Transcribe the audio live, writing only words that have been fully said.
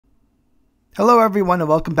Hello everyone and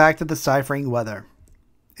welcome back to Deciphering Weather.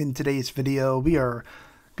 In today's video, we are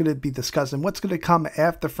going to be discussing what's going to come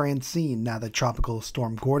after Francine now that Tropical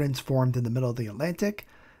Storm Gordon's formed in the middle of the Atlantic,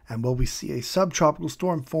 and will we see a subtropical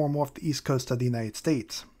storm form off the east coast of the United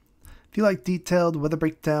States. If you like detailed weather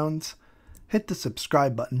breakdowns, hit the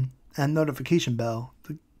subscribe button and notification bell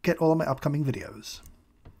to get all of my upcoming videos.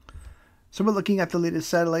 So we're looking at the latest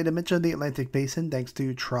satellite image of the Atlantic Basin thanks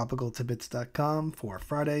to tropicaltidbits.com for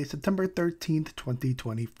Friday, September 13th,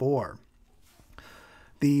 2024.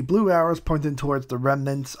 The blue arrows pointing towards the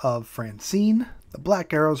remnants of Francine, the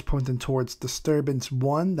black arrows pointing towards Disturbance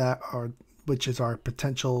 1, which is our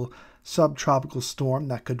potential subtropical storm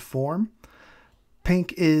that could form.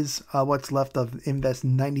 Pink is what's left of NWS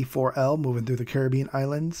 94L moving through the Caribbean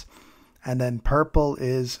islands, and then purple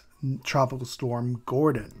is Tropical Storm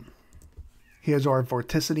Gordon. Here's our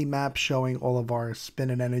vorticity map showing all of our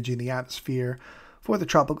spin and energy in the atmosphere for the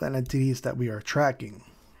tropical entities that we are tracking.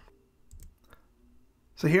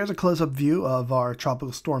 So here's a close-up view of our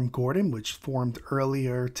Tropical Storm Gordon, which formed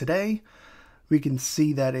earlier today. We can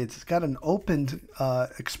see that it's got an open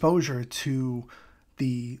exposure to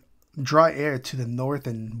the dry air to the north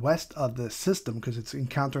and west of the system because it's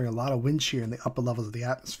encountering a lot of wind shear in the upper levels of the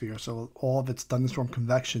atmosphere. So all of its thunderstorm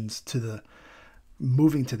convections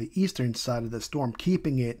moving to the eastern side of the storm,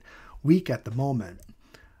 keeping it weak at the moment.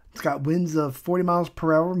 It's got winds of 40 miles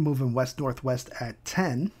per hour moving west-northwest at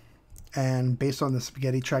 10. And based on the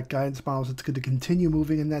spaghetti track guidance models, it's going to continue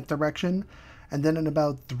moving in that direction. And then in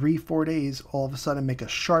about 3-4 days, all of a sudden make a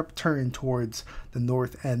sharp turn towards the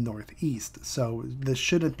north and northeast. So this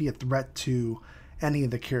shouldn't be a threat to any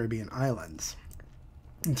of the Caribbean islands.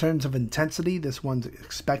 In terms of intensity, this one's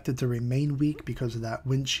expected to remain weak because of that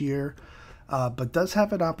wind shear. But does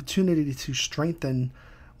have an opportunity to strengthen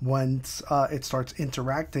once it starts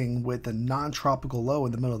interacting with the non-tropical low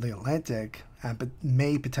in the middle of the Atlantic, but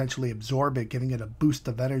may potentially absorb it, giving it a boost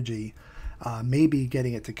of energy, maybe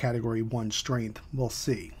getting it to Category 1 strength. We'll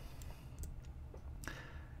see.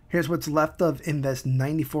 Here's what's left of NWS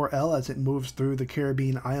 94L as it moves through the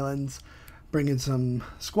Caribbean islands, bringing some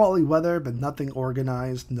squally weather, but nothing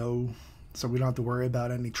organized, so we don't have to worry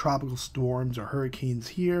about any tropical storms or hurricanes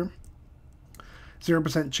here.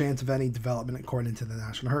 0% chance of any development according to the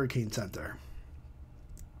National Hurricane Center.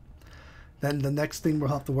 Then the next thing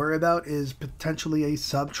we'll have to worry about is potentially a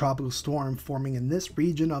subtropical storm forming in this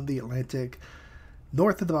region of the Atlantic,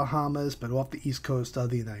 north of the Bahamas, but off the east coast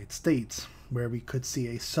of the United States, where we could see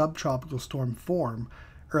a subtropical storm form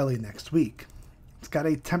early next week. It's got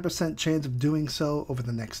a 10% chance of doing so over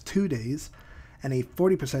the next 2 days, and a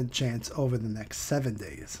 40% chance over the next 7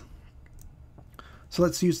 days. So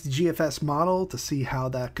let's use the GFS model to see how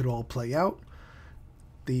that could all play out.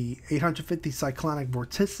 The 850 cyclonic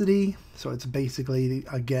vorticity, so it's basically,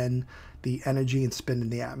 again, the energy and spin in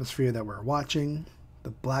the atmosphere that we're watching.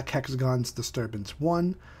 The black hexagon's Disturbance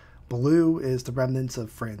 1. Blue is the remnants of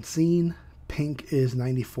Francine. Pink is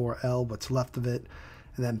 94L, what's left of it.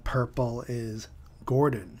 And then purple is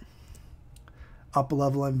Gordon. Upper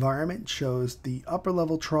level environment shows the upper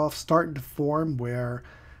level trough starting to form where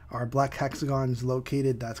our black hexagon is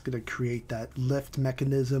located. That's going to create that lift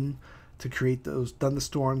mechanism to create those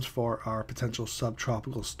thunderstorms for our potential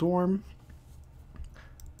subtropical storm.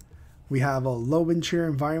 We have a low wind shear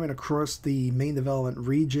environment across the main development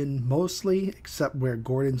region mostly, except where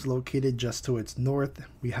Gordon's located just to its north.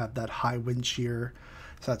 We have that high wind shear,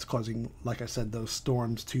 so that's causing, like I said, those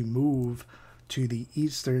storms to move to the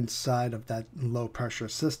eastern side of that low pressure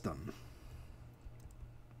system.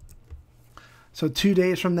 So 2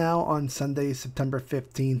 days from now, on Sunday, September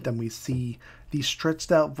 15th, and we see the stretched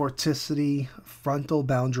out vorticity frontal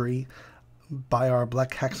boundary by our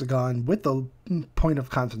black hexagon with the point of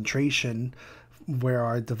concentration where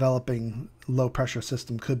our developing low pressure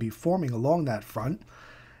system could be forming along that front.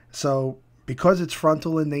 So because it's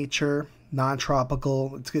frontal in nature,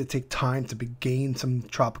 non-tropical, it's going to take time to gain some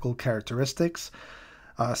tropical characteristics.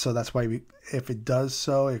 So that's why if it does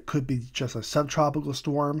so, it could be just a subtropical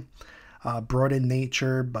storm. Broad in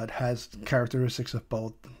nature, but has characteristics of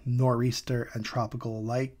both nor'easter and tropical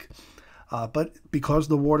alike. But because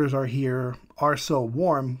the waters are so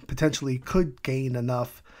warm, potentially could gain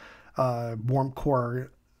enough warm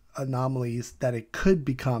core anomalies that it could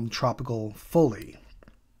become tropical fully.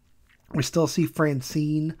 We still see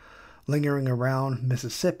Francine lingering around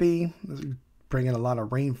Mississippi, bringing a lot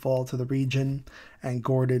of rainfall to the region, and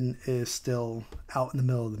Gordon is still out in the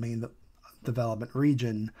middle of the main development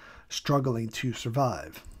region, struggling to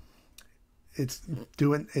survive. It's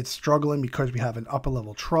struggling because we have an upper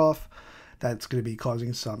level trough that's going to be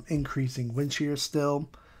causing some increasing wind shear still.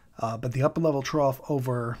 But the upper level trough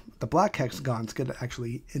over the black hexagons could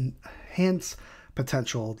actually enhance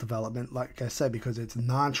potential development, like I said, because it's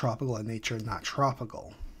non-tropical in nature, not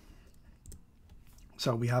tropical.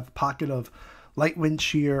 So we have a pocket of light wind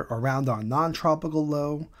shear around our non-tropical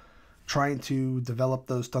low, trying to develop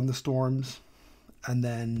those thunderstorms. And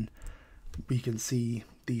then we can see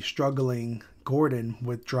the struggling Gordon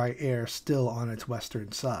with dry air still on its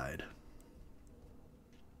western side.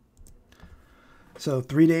 So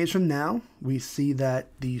 3 days from now, we see that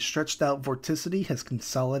the stretched out vorticity has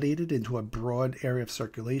consolidated into a broad area of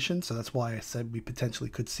circulation. So that's why I said we potentially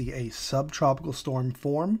could see a subtropical storm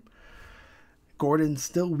form. Gordon's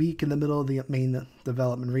still weak in the middle of the main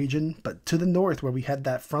development region, but to the north where we had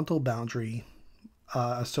that frontal boundary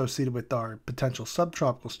associated with our potential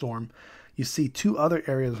subtropical storm, you see two other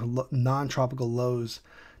areas of non-tropical lows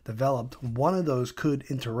developed. One of those could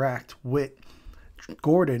interact with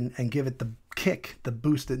Gordon and give it the kick, the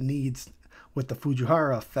boost it needs with the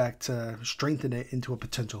Fujiwara effect to strengthen it into a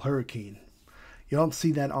potential hurricane. You don't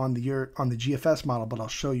see that on the GFS model, but I'll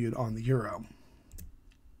show you it on the Euro.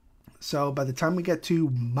 So by the time we get to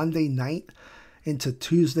Monday night into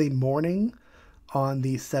Tuesday morning on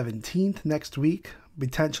the 17th next week,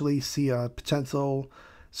 potentially see a potential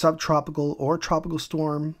subtropical or tropical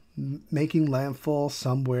storm making landfall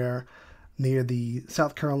somewhere near the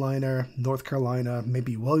South Carolina, North Carolina,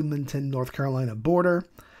 maybe Wilmington, North Carolina border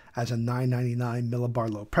as a 999 millibar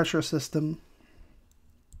low pressure system.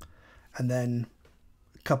 And then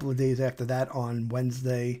a couple of days after that, on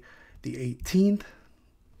Wednesday the 18th,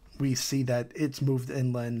 we see that it's moved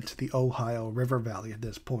inland to the Ohio River Valley at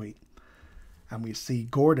this point. And we see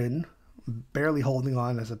Gordon barely holding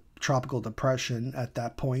on as a tropical depression at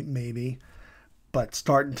that point, maybe, but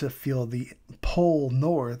starting to feel the pull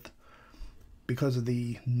north because of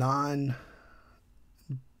the non-Bermuda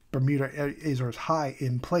Azores high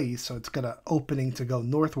in place. So it's got an opening to go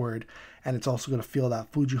northward, and it's also going to feel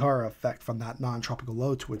that Fujiwara effect from that non-tropical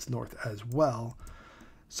low to its north as well.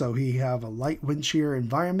 So we have a light wind shear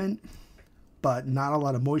environment, but not a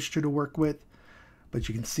lot of moisture to work with. But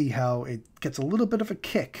you can see how it gets a little bit of a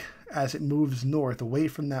kick as it moves north away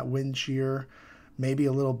from that wind shear, maybe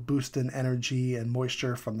a little boost in energy and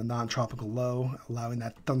moisture from the non-tropical low, allowing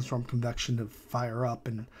that thunderstorm convection to fire up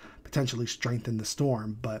and potentially strengthen the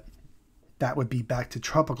storm. But that would be back to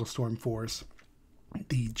tropical storm force.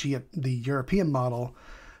 The European model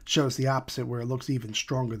shows the opposite, where it looks even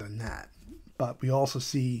stronger than that. But we also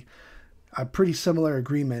see a pretty similar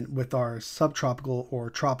agreement with our subtropical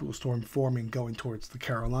or tropical storm forming going towards the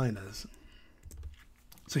Carolinas.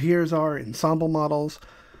 So here's our ensemble models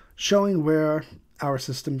showing where our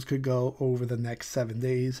systems could go over the next 7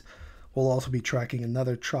 days. We'll also be tracking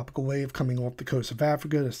another tropical wave coming off the coast of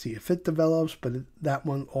Africa to see if it develops, but that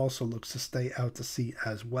one also looks to stay out to sea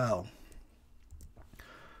as well.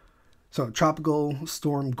 So Tropical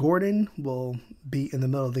Storm Gordon will be in the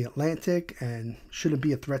middle of the Atlantic and shouldn't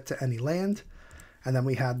be a threat to any land. And then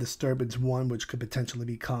we have Disturbance 1, which could potentially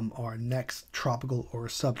become our next tropical or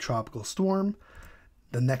subtropical storm.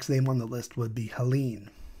 The next name on the list would be Helene.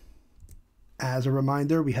 As a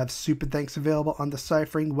reminder, we have super thanks available on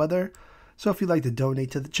Deciphering Weather. So if you'd like to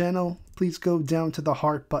donate to the channel, please go down to the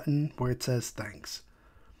heart button where it says thanks.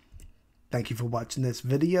 Thank you for watching this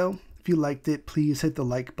video. If you liked it, please hit the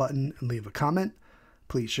like button and leave a comment.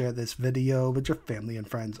 Please share this video with your family and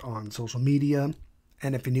friends on social media.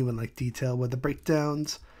 And if you're new and like detail weather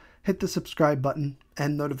breakdowns, hit the subscribe button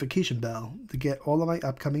and notification bell to get all of my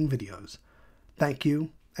upcoming videos. Thank you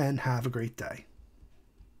and have a great day.